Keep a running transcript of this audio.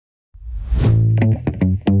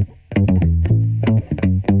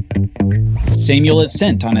Samuel is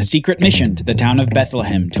sent on a secret mission to the town of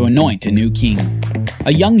Bethlehem to anoint a new king,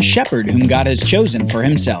 a young shepherd whom God has chosen for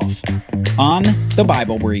himself. On the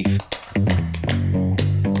Bible Brief.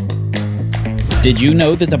 Did you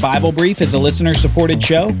know that the Bible Brief is a listener-supported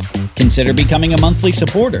show? Consider becoming a monthly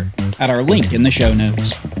supporter at our link in the show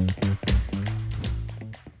notes.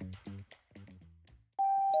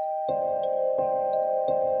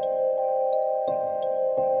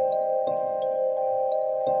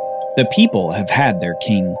 The people have had their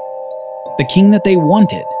king. The king that they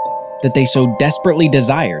wanted, that they so desperately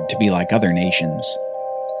desired to be like other nations.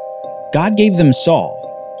 God gave them Saul,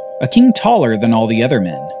 a king taller than all the other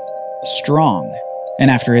men, strong, and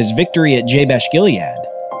after his victory at Jabesh-Gilead,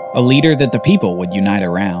 a leader that the people would unite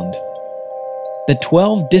around. The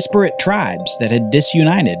 12 disparate tribes that had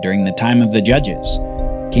disunited during the time of the judges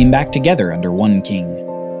came back together under one king.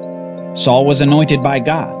 Saul was anointed by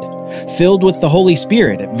God, filled with the Holy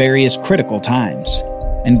Spirit at various critical times,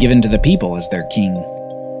 and given to the people as their king.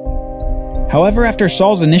 However, after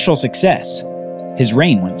Saul's initial success, his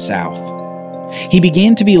reign went south. He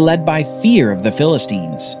began to be led by fear of the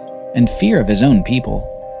Philistines and fear of his own people.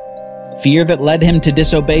 Fear that led him to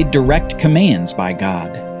disobey direct commands by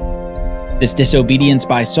God. This disobedience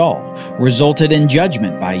by Saul resulted in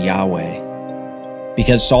judgment by Yahweh.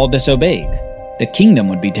 Because Saul disobeyed, the kingdom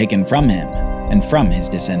would be taken from him and from his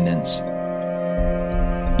descendants.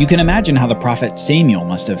 You can imagine how the prophet Samuel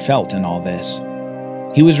must have felt in all this.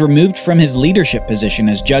 He was removed from his leadership position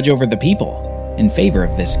as judge over the people in favor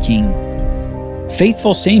of this king.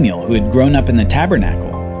 Faithful Samuel, who had grown up in the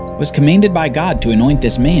tabernacle, was commanded by God to anoint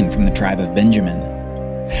this man from the tribe of Benjamin.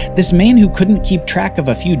 This man who couldn't keep track of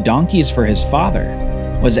a few donkeys for his father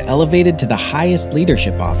was elevated to the highest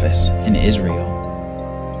leadership office in Israel.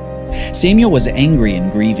 Samuel was angry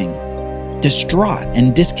and grieving, distraught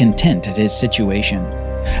and discontent at his situation,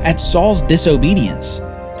 at Saul's disobedience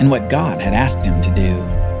and what God had asked him to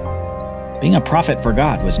do. Being a prophet for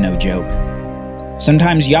God was no joke.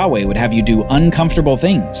 Sometimes Yahweh would have you do uncomfortable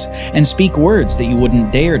things and speak words that you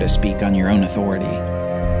wouldn't dare to speak on your own authority.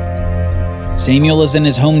 Samuel is in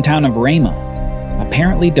his hometown of Ramah,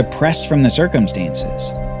 apparently depressed from the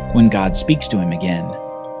circumstances, when God speaks to him again.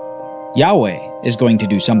 Yahweh is going to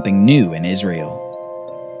do something new in Israel.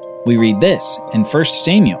 We read this in 1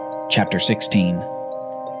 Samuel chapter 16.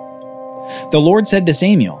 The Lord said to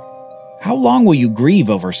Samuel, "How long will you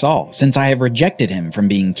grieve over Saul, since I have rejected him from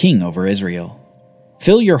being king over Israel?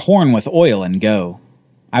 Fill your horn with oil and go.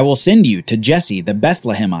 I will send you to Jesse the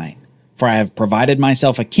Bethlehemite, for I have provided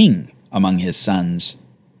myself a king among his sons."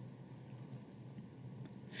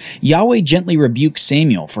 Yahweh gently rebukes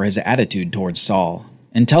Samuel for his attitude towards Saul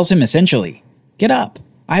and tells him essentially, "Get up,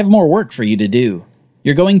 I have more work for you to do.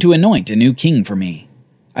 You're going to anoint a new king for me,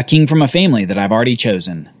 a king from a family that I've already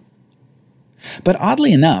chosen." But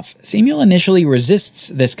oddly enough, Samuel initially resists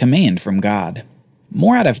this command from God,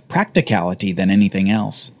 more out of practicality than anything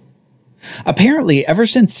else. Apparently, ever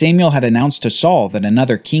since Samuel had announced to Saul that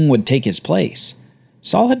another king would take his place,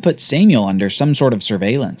 Saul had put Samuel under some sort of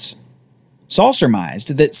surveillance. Saul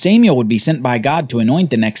surmised that Samuel would be sent by God to anoint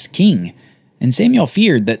the next king, and Samuel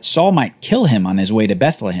feared that Saul might kill him on his way to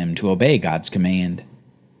Bethlehem to obey God's command.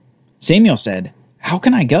 Samuel said, "How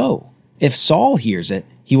can I go? If Saul hears it,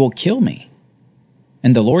 he will kill me."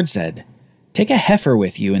 And the Lord said, "Take a heifer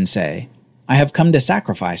with you and say, 'I have come to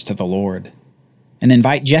sacrifice to the Lord.' And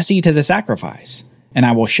invite Jesse to the sacrifice, and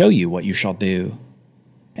I will show you what you shall do.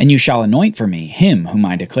 And you shall anoint for me him whom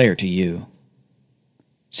I declare to you."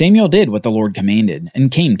 Samuel did what the Lord commanded and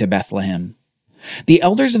came to Bethlehem. The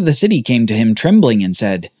elders of the city came to him trembling and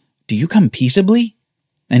said, "Do you come peaceably?"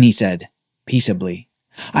 And he said, "Peaceably.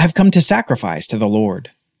 I have come to sacrifice to the Lord.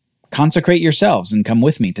 Consecrate yourselves and come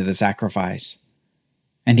with me to the sacrifice."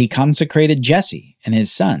 And he consecrated Jesse and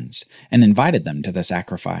his sons and invited them to the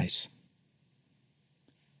sacrifice.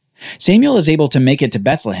 Samuel is able to make it to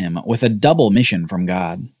Bethlehem with a double mission from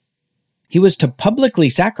God. He was to publicly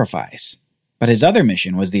sacrifice, but his other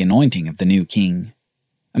mission was the anointing of the new king,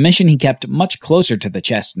 a mission he kept much closer to the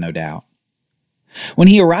chest, no doubt. When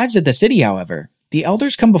he arrives at the city, however, the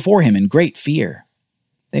elders come before him in great fear.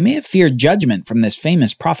 They may have feared judgment from this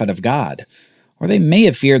famous prophet of God, or they may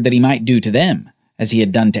have feared that he might do to them as he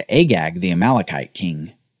had done to Agag, the Amalekite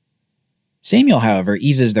king. Samuel, however,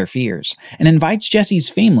 eases their fears and invites Jesse's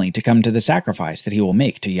family to come to the sacrifice that he will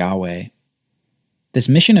make to Yahweh. This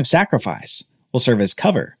mission of sacrifice will serve as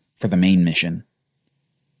cover for the main mission.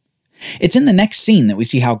 It's in the next scene that we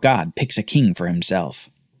see how God picks a king for himself.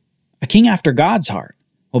 A king after God's heart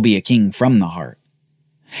will be a king from the heart.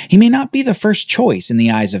 He may not be the first choice in the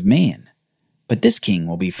eyes of man, but this king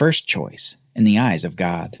will be first choice in the eyes of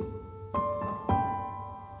God.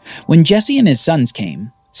 When Jesse and his sons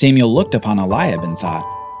came, Samuel looked upon Eliab and thought,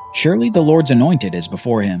 "Surely the Lord's anointed is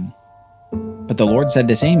before him." But the Lord said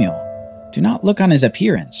to Samuel, "Do not look on his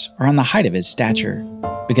appearance or on the height of his stature,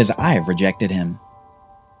 because I have rejected him.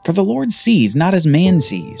 For the Lord sees not as man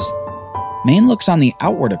sees. Man looks on the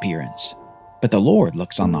outward appearance, but the Lord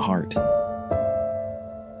looks on the heart."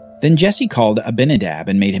 Then Jesse called Abinadab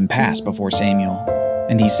and made him pass before Samuel.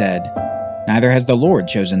 And he said, "Neither has the Lord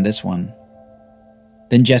chosen this one."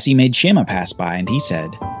 Then Jesse made Shammah pass by, and he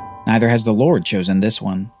said, "Neither has the Lord chosen this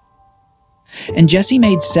one." And Jesse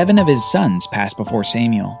made 7 of his sons pass before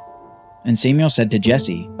Samuel. And Samuel said to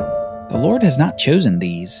Jesse, "The Lord has not chosen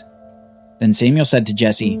these." Then Samuel said to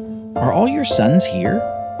Jesse, "Are all your sons here?"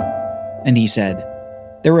 And he said,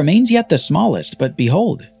 "There remains yet the smallest, but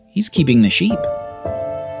behold, he's keeping the sheep."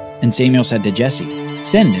 And Samuel said to Jesse,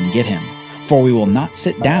 "Send and get him, for we will not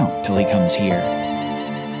sit down till he comes here."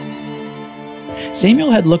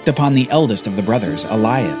 Samuel had looked upon the eldest of the brothers,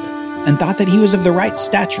 Eliab, and thought that he was of the right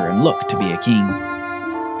stature and looked to be a king.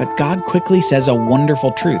 But God quickly says a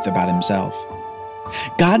wonderful truth about himself.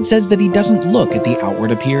 God says that he doesn't look at the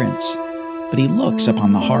outward appearance, but he looks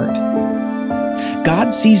upon the heart.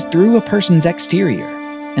 God sees through a person's exterior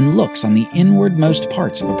and looks on the inwardmost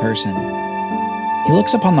parts of a person. He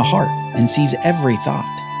looks upon the heart and sees every thought,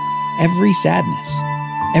 every sadness,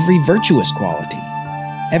 every virtuous quality,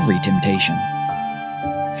 every temptation.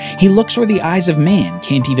 He looks where the eyes of man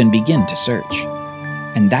can't even begin to search.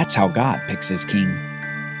 And that's how God picks his king.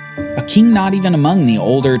 A king not even among the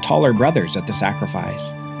older, taller brothers at the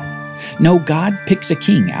sacrifice. No, God picks a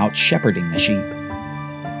king out shepherding the sheep.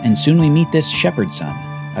 And soon we meet this shepherd son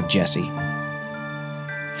of Jesse.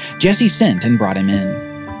 Jesse sent and brought him in.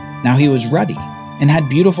 Now he was ruddy and had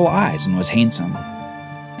beautiful eyes and was handsome.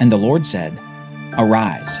 And the Lord said,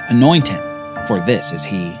 "Arise, anoint him, for this is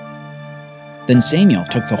he." Then Samuel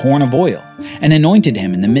took the horn of oil and anointed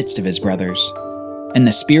him in the midst of his brothers. And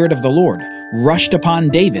the Spirit of the Lord rushed upon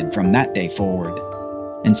David from that day forward.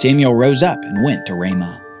 And Samuel rose up and went to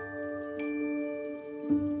Ramah.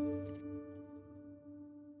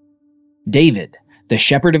 David, the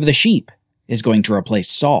shepherd of the sheep, is going to replace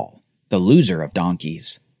Saul, the loser of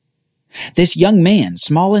donkeys. This young man,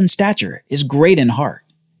 small in stature, is great in heart,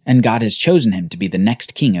 and God has chosen him to be the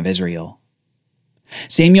next king of Israel.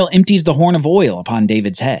 Samuel empties the horn of oil upon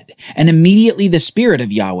David's head, and immediately the Spirit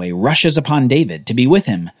of Yahweh rushes upon David to be with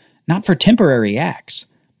him, not for temporary acts,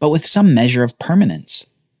 but with some measure of permanence.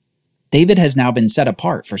 David has now been set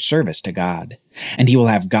apart for service to God, and he will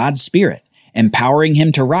have God's Spirit empowering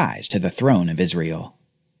him to rise to the throne of Israel.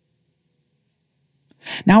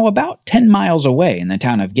 Now, about 10 miles away in the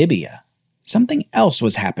town of Gibeah, something else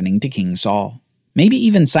was happening to King Saul, maybe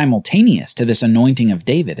even simultaneous to this anointing of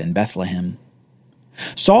David in Bethlehem.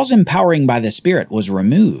 Saul's empowering by the Spirit was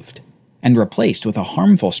removed and replaced with a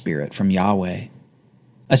harmful spirit from Yahweh,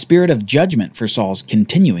 a spirit of judgment for Saul's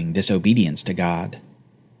continuing disobedience to God.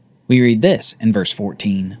 We read this in verse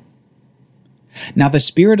 14. Now the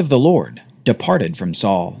Spirit of the Lord departed from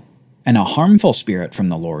Saul, and a harmful spirit from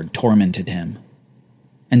the Lord tormented him.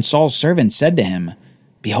 And Saul's servants said to him,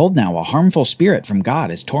 "Behold now, a harmful spirit from God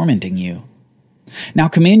is tormenting you. Now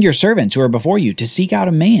command your servants who are before you to seek out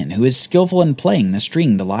a man who is skillful in playing the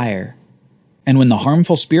stringed lyre. And when the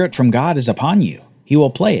harmful spirit from God is upon you, he will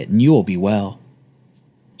play it and you will be well."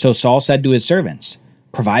 So Saul said to his servants,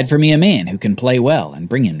 "Provide for me a man who can play well and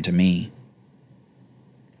bring him to me."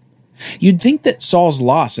 You'd think that Saul's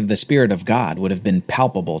loss of the Spirit of God would have been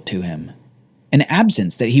palpable to him, an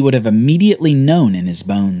absence that he would have immediately known in his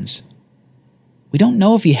bones. We don't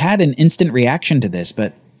know if he had an instant reaction to this,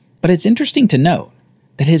 but it's interesting to note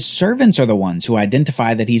that his servants are the ones who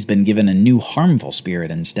identify that he's been given a new harmful spirit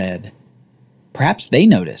instead. Perhaps they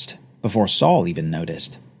noticed before Saul even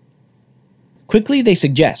noticed. Quickly they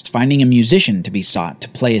suggest finding a musician to be sought to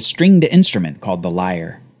play a stringed instrument called the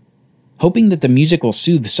lyre, hoping that the music will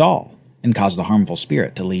soothe Saul and cause the harmful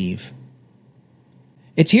spirit to leave.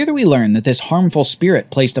 It's here that we learn that this harmful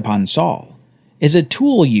spirit placed upon Saul is a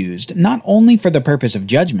tool used not only for the purpose of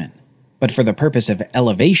judgment, but for the purpose of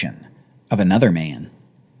elevation of another man.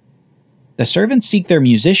 The servants seek their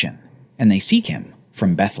musician, and they seek him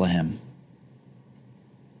from Bethlehem.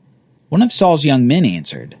 One of Saul's young men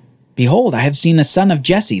answered, "Behold, I have seen a son of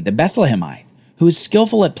Jesse the Bethlehemite, who is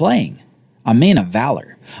skillful at playing, a man of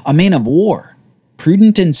valor, a man of war,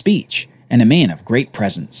 prudent in speech, and a man of great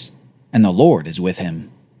presence, and the Lord is with him."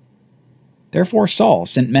 Therefore Saul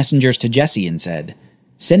sent messengers to Jesse and said,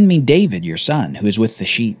 "Send me David your son, who is with the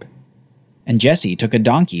sheep." And Jesse took a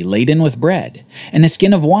donkey laden with bread, and a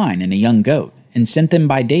skin of wine and a young goat, and sent them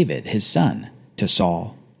by David his son to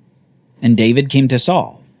Saul. And David came to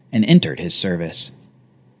Saul, and entered his service.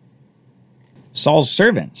 Saul's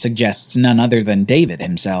servant suggests none other than David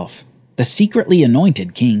himself, the secretly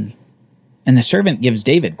anointed king. And the servant gives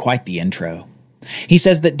David quite the intro. He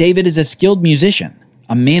says that David is a skilled musician,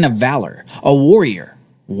 a man of valor, a warrior,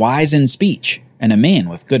 wise in speech, and a man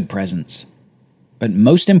with good presence. But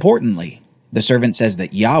most importantly, the servant says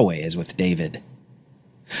that Yahweh is with David.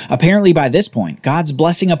 Apparently by this point, God's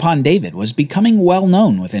blessing upon David was becoming well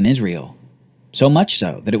known within Israel, so much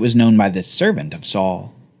so that it was known by this servant of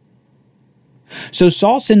Saul. So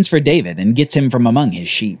Saul sends for David and gets him from among his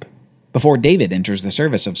sheep, before David enters the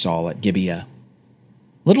service of Saul at Gibeah.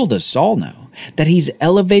 Little does Saul know that he's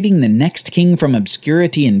elevating the next king from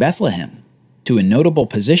obscurity in Bethlehem to a notable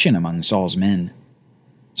position among Saul's men.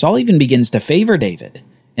 Saul even begins to favor David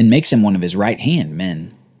and makes him one of his right-hand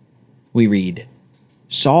men. We read,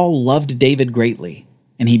 Saul loved David greatly,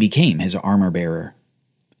 and he became his armor-bearer.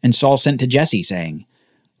 And Saul sent to Jesse, saying,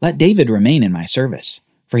 Let David remain in my service,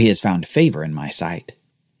 for he has found favor in my sight.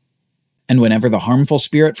 And whenever the harmful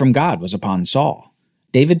spirit from God was upon Saul,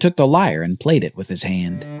 David took the lyre and played it with his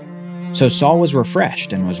hand. So Saul was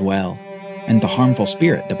refreshed and was well, and the harmful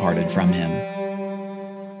spirit departed from him.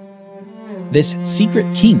 This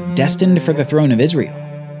secret king destined for the throne of Israel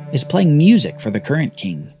is playing music for the current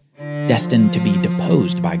king, destined to be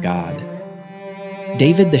deposed by God.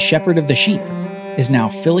 David, the shepherd of the sheep, is now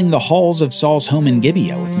filling the halls of Saul's home in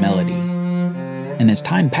Gibeah with melody. And as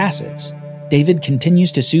time passes, David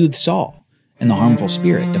continues to soothe Saul, and the harmful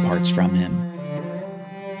spirit departs from him.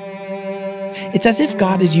 It's as if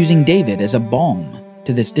God is using David as a balm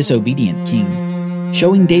to this disobedient king,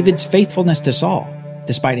 showing David's faithfulness to Saul,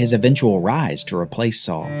 despite his eventual rise to replace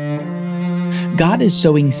Saul. God is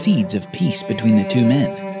sowing seeds of peace between the two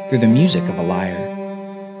men through the music of a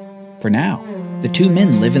lyre. For now, the two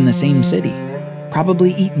men live in the same city,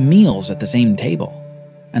 probably eat meals at the same table,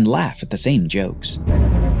 and laugh at the same jokes.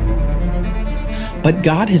 But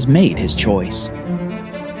God has made his choice.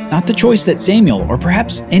 Not the choice that Samuel or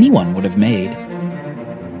perhaps anyone would have made.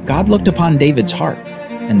 God looked upon David's heart,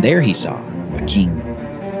 and there he saw a king.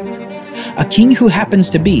 A king who happens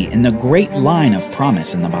to be in the great line of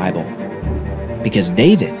promise in the Bible. Because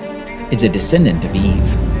David is a descendant of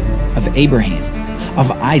Eve, of Abraham,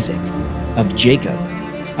 of Isaac, of Jacob,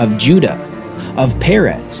 of Judah, of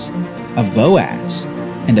Perez, of Boaz,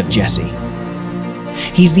 and of Jesse.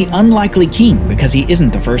 He's the unlikely king because he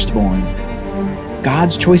isn't the firstborn.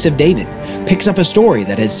 God's choice of David picks up a story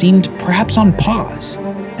that has seemed perhaps on pause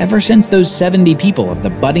ever since those 70 people of the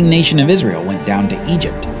budding nation of Israel went down to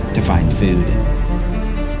Egypt to find food.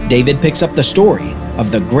 David picks up the story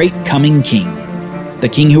of the great coming king, the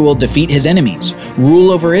king who will defeat his enemies,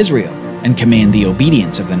 rule over Israel, and command the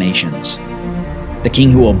obedience of the nations. The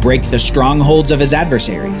king who will break the strongholds of his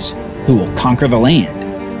adversaries, who will conquer the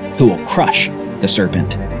land, who will crush the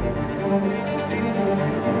serpent.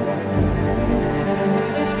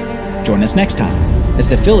 Join us next time as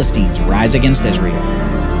the Philistines rise against Israel.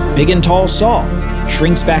 Big and tall Saul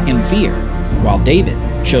shrinks back in fear, while David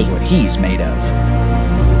shows what he's made of.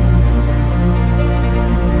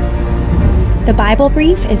 The Bible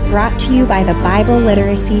Brief is brought to you by the Bible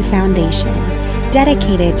Literacy Foundation,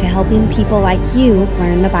 dedicated to helping people like you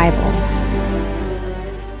learn the Bible.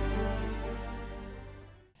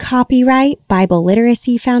 Copyright Bible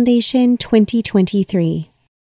Literacy Foundation 2023.